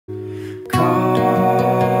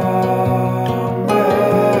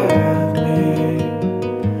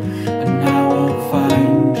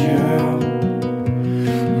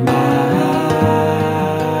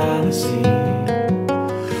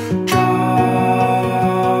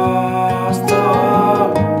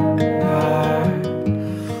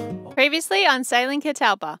previously on Sailing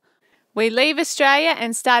Catalpa. We leave Australia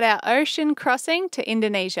and start our ocean crossing to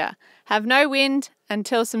Indonesia. Have no wind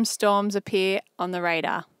until some storms appear on the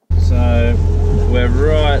radar. So we're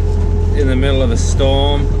right in the middle of a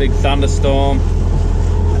storm, big thunderstorm.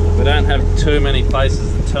 We don't have too many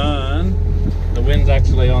places to turn. The wind's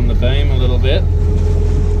actually on the beam a little bit.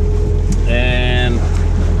 And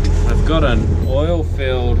I've got an oil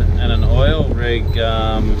field and an oil rig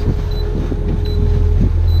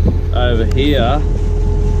over here.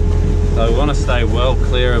 So I want to stay well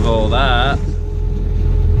clear of all that.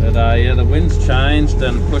 But yeah, the wind's changed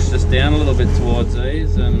and pushed us down a little bit towards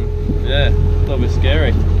these, and yeah, a little bit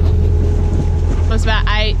scary. It was about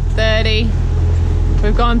 8:30.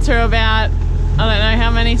 We've gone through about, I don't know how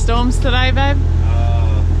many storms today, babe? I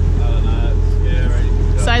don't know, it's scary.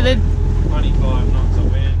 So the 25 knots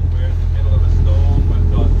of wind, we're in the middle of a storm, we've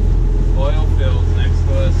got oil fields next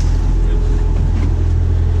to us.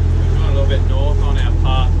 We've gone a little bit north on our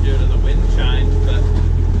path due to the wind change, but...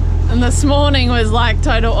 And this morning was like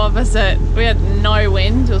total opposite. We had no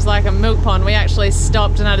wind, it was like a milk pond. We actually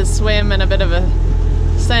stopped and had a swim and a bit of a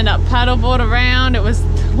stand-up paddleboard around. It was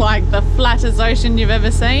like the flattest ocean you've ever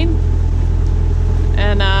seen.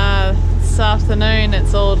 And this afternoon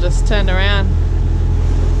it's all just turned around.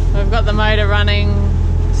 We've got the motor running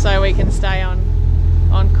so we can stay on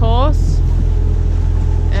course.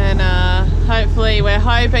 And hopefully, we're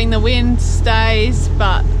hoping the wind stays,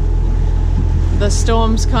 but the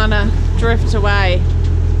storms kind of drift away.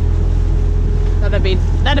 That'd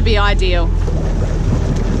be ideal.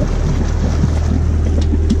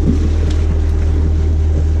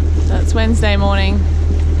 That's Wednesday morning.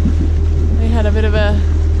 We had a bit of a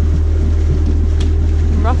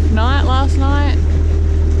rough night last night,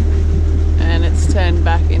 and it's turned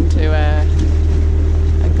back into a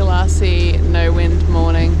glassy, no wind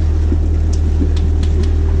morning.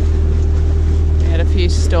 We had a few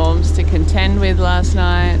storms to contend with last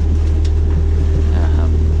night.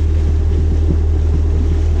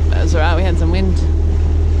 That was alright, we had some wind.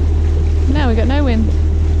 No, we got no wind.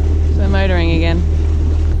 So we're motoring again.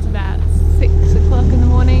 It's about 6 o'clock in the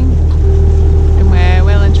morning, and we're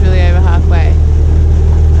well and truly over halfway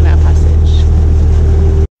on our passage.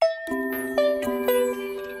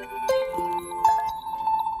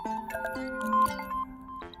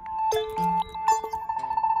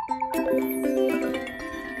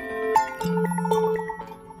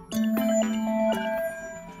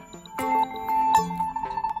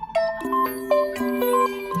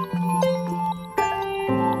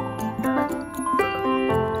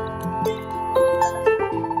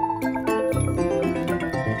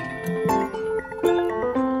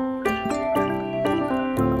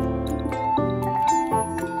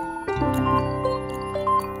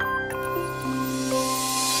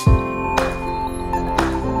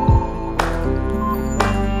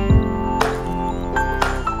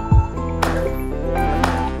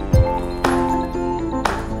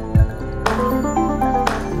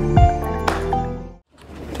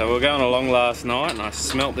 So we were going along last night and I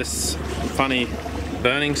smelt this funny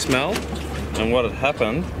burning smell, and what had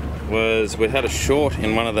happened was we had a short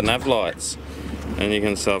in one of the nav lights, and you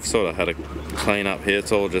can see I've sort of had a clean up here.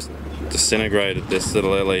 It's all just disintegrated, this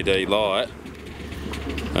little LED light,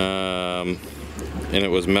 and it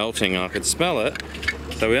was melting and I could smell it.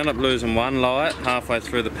 So we ended up losing one light halfway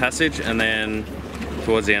through the passage, and then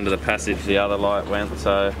towards the end of the passage the other light went.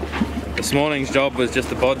 So this morning's job was just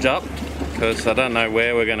to bodge up, because I don't know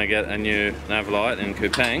where we're going to get a new nav light in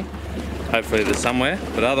Kupang. Hopefully there's somewhere,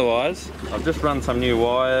 but otherwise I've just run some new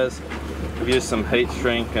wires. I've used some heat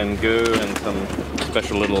shrink and goo and some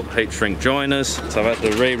special little heat shrink joiners, so I've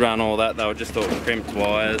had to rerun all that. They were just all crimped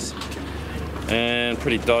wires and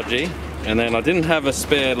pretty dodgy. And then I didn't have a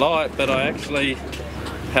spare light, but I actually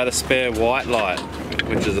had a spare white light,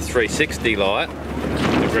 which is a 360 light,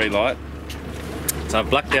 degree light. So I've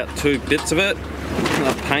blacked out 2 bits of it.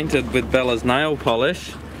 I've painted with Bella's nail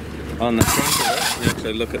polish on the front of it. You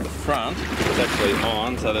actually look at the front, it's actually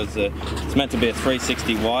on, so it's meant to be a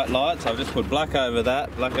 360 white light, so I've just put black over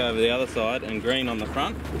that, black over the other side, and green on the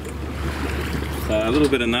front. So a little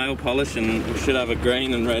bit of nail polish and we should have a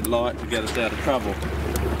green and red light to get us out of trouble.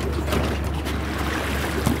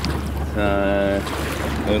 So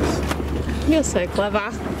You're so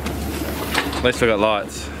clever. at least we've got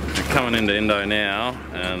lights. Coming into Indo now,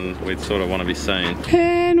 and we'd sort of want to be seen.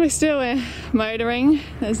 And we're still motoring.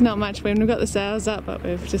 There's not much wind. We've got the sails up, but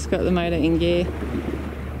we've just got the motor in gear,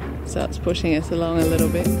 so it's pushing us along a little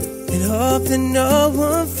bit. And hope that no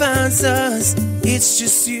one finds us. It's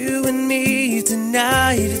just you and me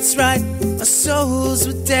tonight. It's right, our souls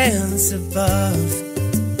would dance above.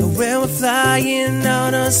 when we're flying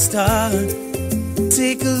on a star.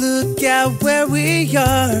 Take a look at where we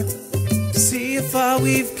are. See how far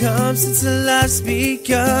we've come since our life's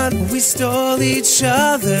begun. We stole each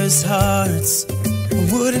other's hearts. I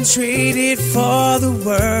wouldn't trade it for the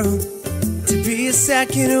world. To be a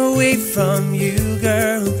second away from you,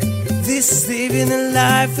 girl. This is living the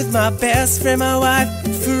life with my best friend, my wife,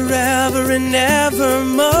 forever and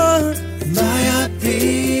evermore. My heart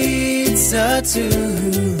beats a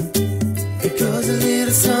tune. It goes a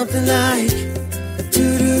little something like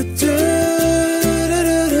do-do-do-do-do-do.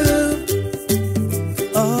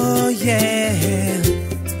 Oh yeah,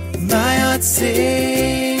 my heart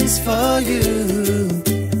sings for you.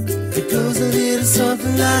 It goes a little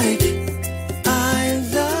something like I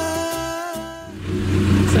love.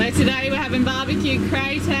 So today we're having barbecue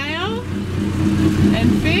craytail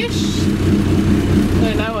and fish. I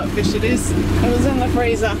don't know what fish it is. It was in the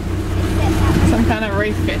freezer. Some kind of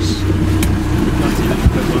reef fish.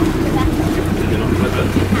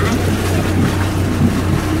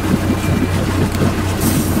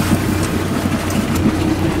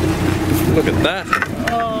 Look at that.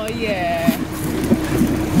 Oh yeah.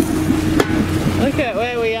 Look at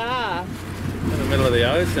where we are. In the middle of the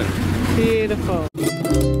ocean. Beautiful.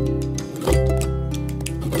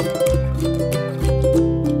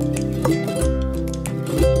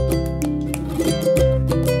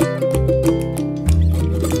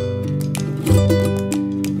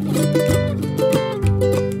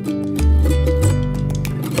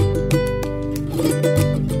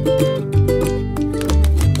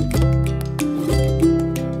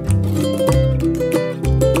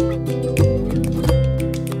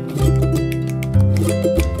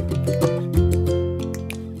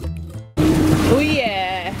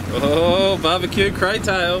 Barbecue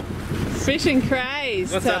craytail. Fishing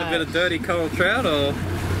craze. What's that, a bit of dirty coral trout or?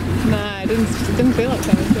 No, it didn't feel like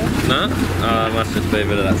coral trout. No? Oh, it must just be a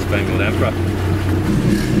bit of that spangled emperor.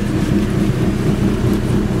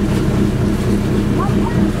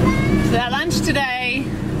 So our lunch today,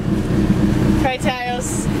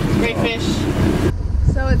 craytails, reef fish.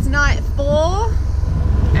 So it's night 4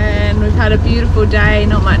 and we've had a beautiful day,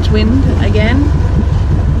 not much wind again.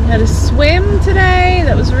 Had a swim today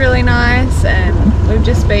that was really nice, and we've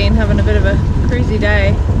just been having a bit of a cruisy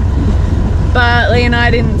day. But Lee and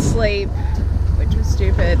I didn't sleep, which was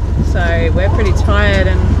stupid, so we're pretty tired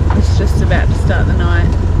and it's just about to start the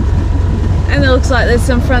night. And it looks like there's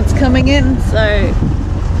some fronts coming in, so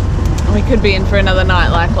we could be in for another night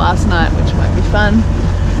like last night, which might be fun.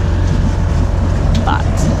 But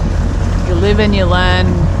you live and you learn.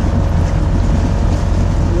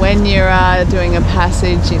 When you're doing a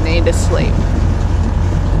passage, you need to sleep.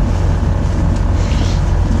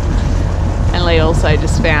 And Lee also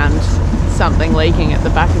just found something leaking at the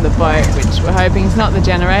back of the boat, which we're hoping is not the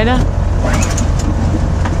generator.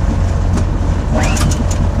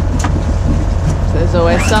 So there's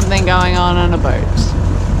always something going on a boat.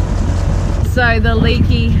 So the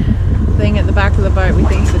leaky thing at the back of the boat we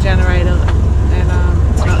think is the generator, and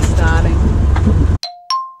it's not starting.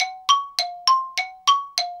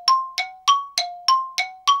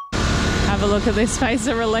 Have a look at this face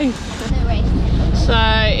of relief. So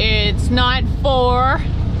it's night 4.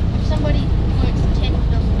 Somebody works $10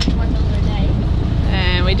 $1 a day.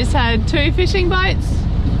 And we just had 2 fishing boats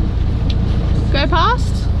go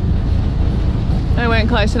past. They weren't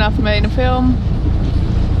close enough for me to film.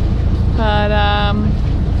 But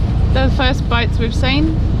they're the first boats we've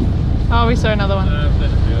seen. Oh, we saw another one.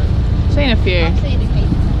 Seen a few. I've seen a heap.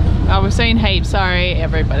 Oh, we've seen heaps, sorry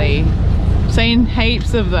everybody. Seen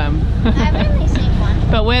heaps of them. I've only seen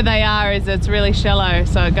one. But where they are is it's really shallow,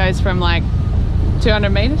 so it goes from like 200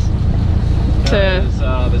 meters to...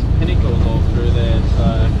 There's pinnacles all through there, so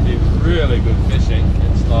it'd be really good fishing.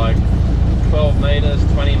 It's like 12 meters,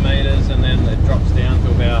 20 meters, and then it drops down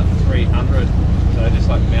to about 300. So just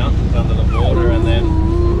like mountains under the water, and then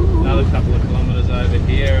another couple of kilometers over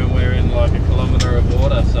here, and we're in like a kilometer of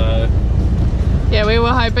water. So yeah, we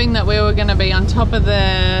were hoping that we were going to be on top of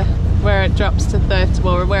the where it drops to 30,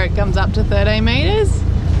 well, where it comes up to 13 meters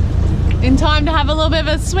in time to have a little bit of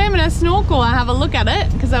a swim and a snorkel and have a look at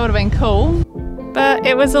it, because that would have been cool. But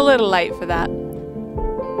it was a little late for that.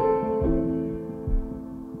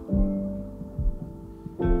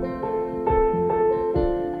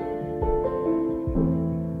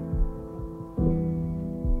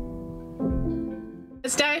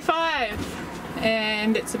 It's day 5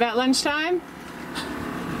 and it's about lunchtime.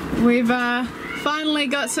 We've finally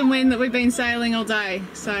got some wind that we've been sailing all day,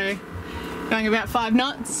 so going about 5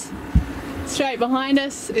 knots straight behind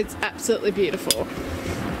us. It's absolutely beautiful.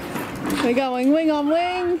 We're going wing on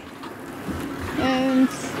wing And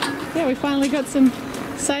yeah, we finally got some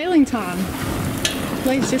sailing time.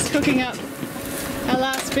 Lee's just cooking up our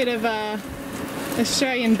last bit of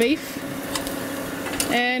Australian beef.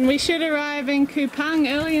 And we should arrive in Kupang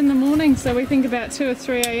early in the morning, so we think about 2 or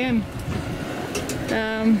 3 a.m.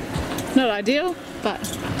 Not ideal, but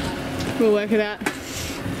we'll work it out.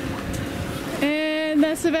 And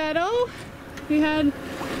that's about all.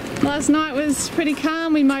 Last night was pretty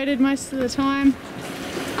calm, we motored most of the time.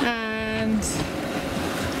 And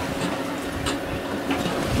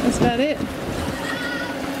that's about it.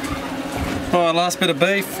 Oh, last bit of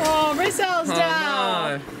beef. Oh, rissoles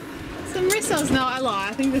down. Oh, no. Some rissoles. No, I lie.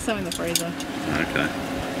 I think there's some in the freezer. Okay.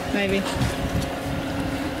 Maybe.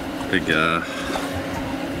 Big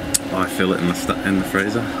eye fillet in the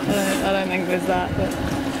freezer. I don't think there's that, but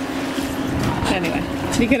anyway,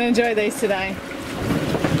 you can enjoy these today.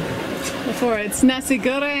 Before it's nasi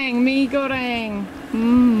goreng, mee goreng.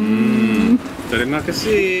 Terima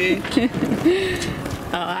kasih.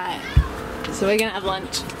 Alright, so we're gonna have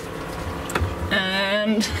lunch.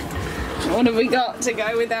 And what have we got to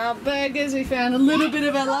go with our burgers? We found a little bit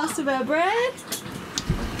of our last of our bread.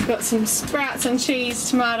 Got some sprouts and cheese,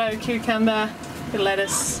 tomato, cucumber,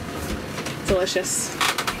 lettuce. Delicious.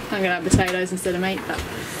 I'm gonna have potatoes instead of meat, but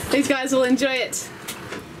these guys will enjoy it.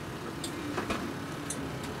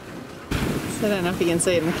 So I don't know if you can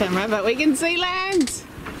see it in the camera, but we can see land!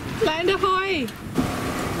 Land ahoy!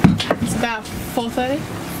 It's about 4:30?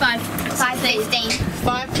 5:15.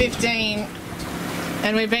 5:15.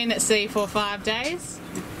 And we've been at sea for 5 days.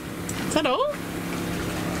 Is that all?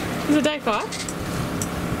 Is it day 5?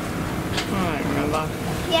 I don't remember.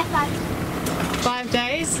 Yeah, 5. 5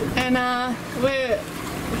 days, and we're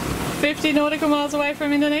 50 nautical miles away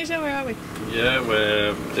from Indonesia. Where are we? Yeah,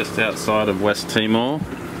 we're just outside of West Timor.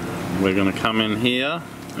 We're going to come in here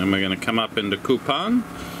and we're going to come up into Kupang.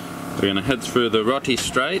 We're going to head through the Roti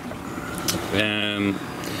Strait and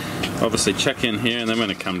obviously check in here, and then we're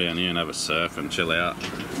going to come down here and have a surf and chill out.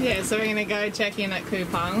 Yeah, so we're going to go check in at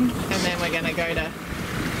Kupang and then we're going to go to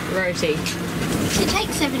Roti. Does it take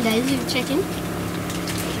 7 days to check in?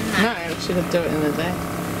 No, we should have done it in a day.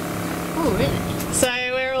 Oh, really? So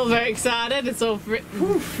we're all very excited. It's all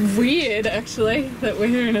weird actually that we're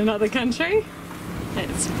here in another country.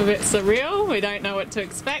 It's a bit surreal. We don't know what to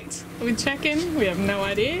expect with check-in. We have no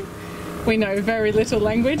idea. We know very little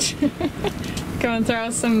language. Come on, throw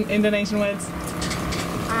us some Indonesian words.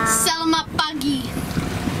 Selamat pagi.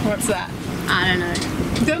 What's that? I don't know.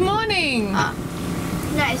 Good morning.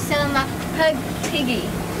 No, selamat pagi.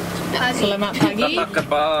 Selamat pagi. Apa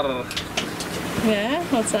kabar? Yeah,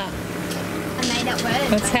 what's that? I made up word.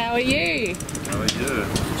 That's how are you? How are you?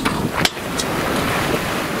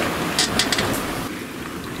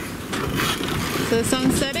 So the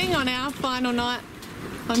sun's setting on our final night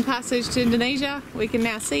on passage to Indonesia. We can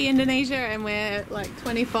now see Indonesia, and we're like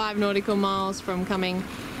 25 nautical miles from coming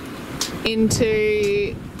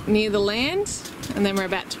into near the land, and then we're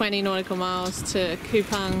about 20 nautical miles to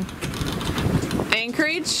Kupang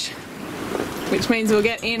anchorage, which means we'll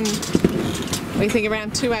get in, we think,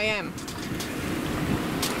 around 2 a.m.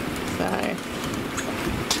 So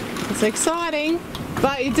it's exciting,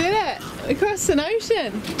 but you did it! We crossed an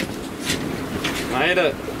ocean! Made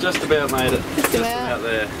it. Just about made it. Just about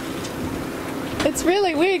there. It's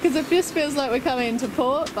really weird because it just feels like we're coming into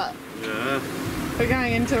port, but Yeah. we're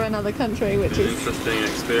going into another country, which An is, interesting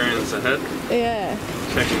experience ahead. yeah,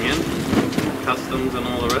 Checking in, customs and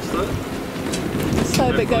all the rest of it. just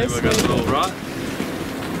hope it goes Hopefully we got it smoothly. all right.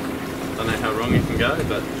 Don't know how wrong it can go,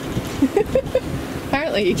 but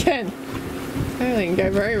Apparently you can. Apparently you can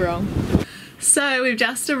go very wrong. So we've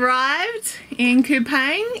just arrived in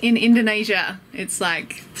Kupang in Indonesia. It's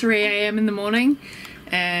like 3 a.m. in the morning,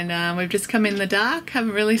 and we've just come in the dark,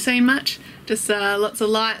 haven't really seen much, just lots of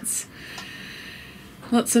lights,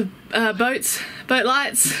 lots of boat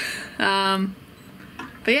lights. But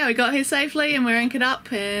yeah, we got here safely and we're anchored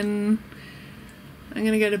up, and I'm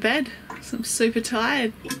gonna go to bed. So I'm super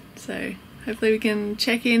tired, so hopefully we can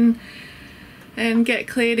check in and get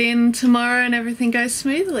cleared in tomorrow and everything goes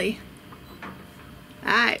smoothly.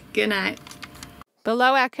 Alright, good night.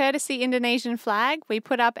 Below our courtesy Indonesian flag, we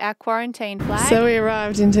put up our quarantine flag. So we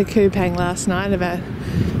arrived into Kupang last night about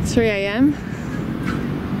 3 a.m.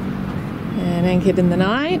 and anchored in the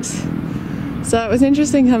night. So it was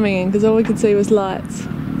interesting coming in because all we could see was lights.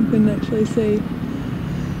 We couldn't actually see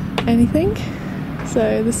anything.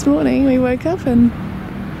 So this morning we woke up and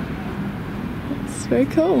it's very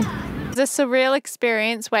cool. It was a surreal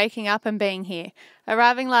experience waking up and being here.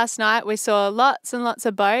 Arriving last night, we saw lots and lots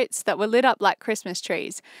of boats that were lit up like Christmas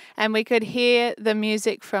trees, and we could hear the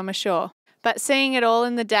music from ashore. But seeing it all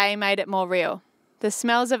in the day made it more real. the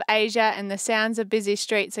smells of Asia and the sounds of busy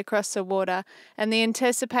streets across the water, and the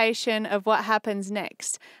anticipation of what happens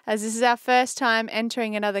next, as this is our first time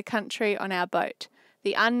entering another country on our boat.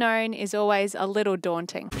 The unknown is always a little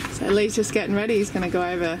daunting. So Lee's just getting ready. He's going to go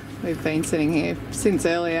over. We've been sitting here since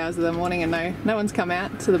early hours of the morning and no one's come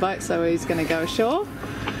out to the boat, so he's going to go ashore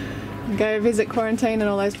and go visit quarantine and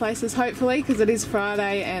all those places, hopefully, because it is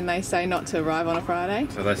Friday and they say not to arrive on a Friday.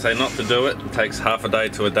 So they say not to do it. It takes half a day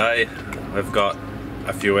to a day. We've got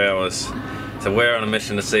a few hours. So we're on a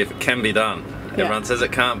mission to see if it can be done. Yeah. Everyone says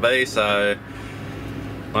it can't be, so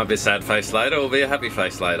might be a sad face later or be a happy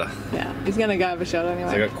face later. Yeah, he's going to go over shot anyway.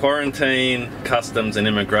 So we've got quarantine, customs and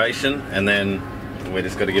immigration, and then we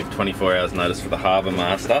just got to give 24 hours notice for the harbour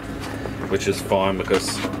master, which is fine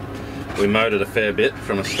because we mowed it a fair bit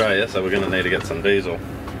from Australia, so we're going to need to get some diesel.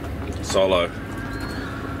 Solar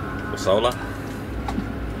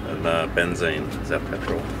and benzene is our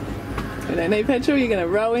petrol. We don't need petrol, you're going to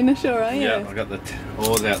row in ashore, aren't you? Yeah, I got the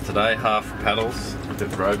oars out today, half paddles, a bit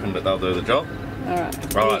broken, but they'll do the job.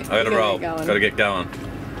 Alright. Right, I gotta roll. Gotta get going.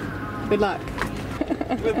 Good luck.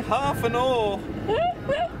 With half an oar.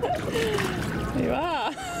 You are.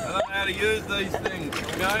 I don't know how to use these things.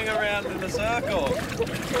 I'm going around in a circle.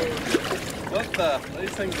 What the? These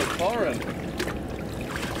things are foreign.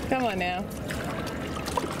 Come on now.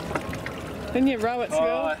 Didn't you row at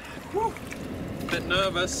school? A bit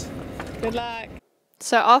nervous. Good luck.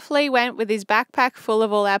 So off Lee went with his backpack full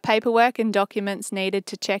of all our paperwork and documents needed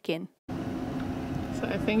to check in. So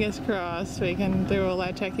fingers crossed we can do all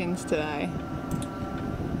our check-ins today.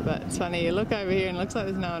 But it's funny, you look over here and it looks like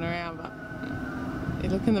there's no one around, but you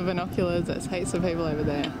look in the binoculars, there's heaps of people over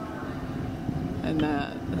there. And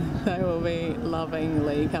they will be loving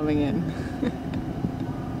Lee coming in.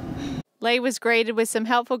 Lee was greeted with some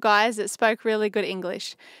helpful guys that spoke really good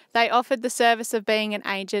English. They offered the service of being an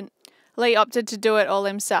agent. Lee opted to do it all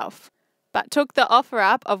himself, but took the offer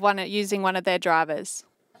up of using one of their drivers.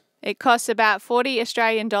 It costs about 40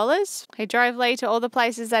 Australian dollars. He drove Lee to all the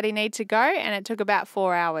places that he needed to go, and it took about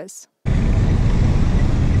 4 hours.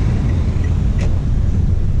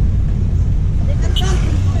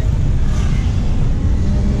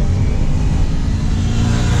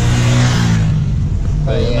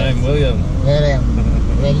 What's your name? William?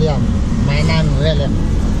 William. My name William.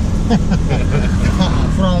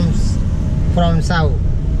 from South.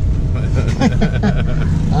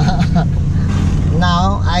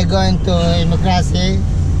 Now I going to immigration.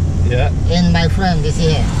 Yeah. And my friend is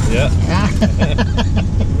here. Yeah.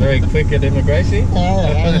 Very quick at immigration.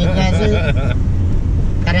 Immigration,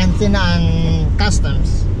 quarantine and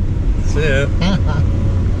customs. That's it.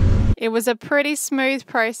 It was a pretty smooth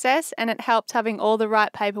process, and it helped having all the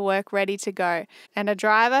right paperwork ready to go and a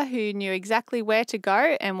driver who knew exactly where to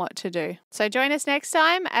go and what to do. So join us next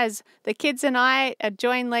time as the kids and I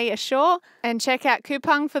join Lee ashore and check out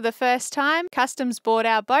Kupang for the first time. Customs board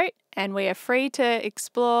our boat and we are free to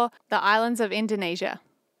explore the islands of Indonesia.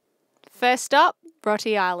 First stop,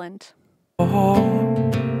 Roti Island. It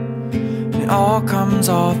all comes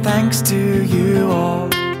all thanks to you all.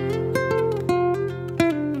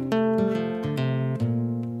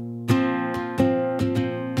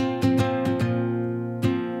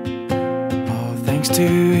 Thanks to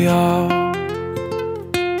y'all.